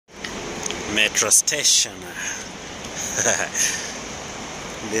metro station.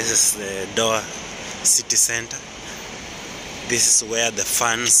 This is the Doha city center. This is where the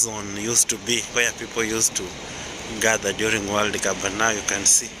fan zone used to be, where people used to gather during World Cup, but now you can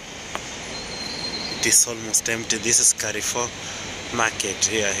see it is almost empty. This is Carrefour Market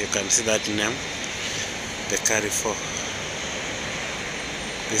here. You can see that name, the Carrefour.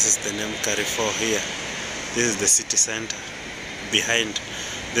 This is the name Carrefour here. This is the city center. Behind,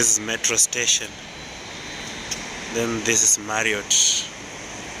 this is metro station. Then this is Marriott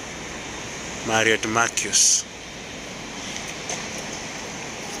Marcus.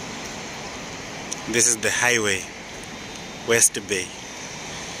 This is the highway, West Bay,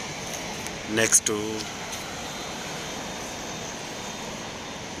 next to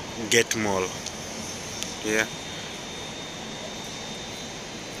Gate Mall. Yeah.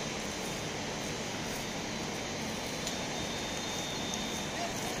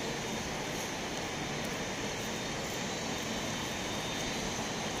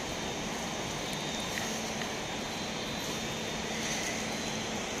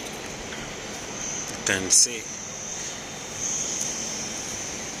 You can see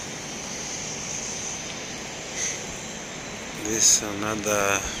this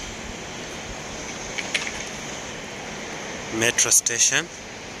another metro station,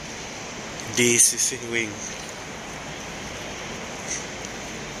 DCC wing.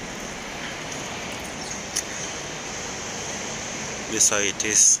 This is how it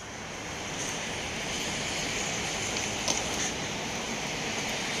is.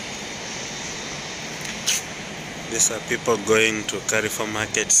 These are people going to Carrefour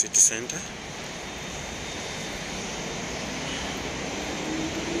Market City Center.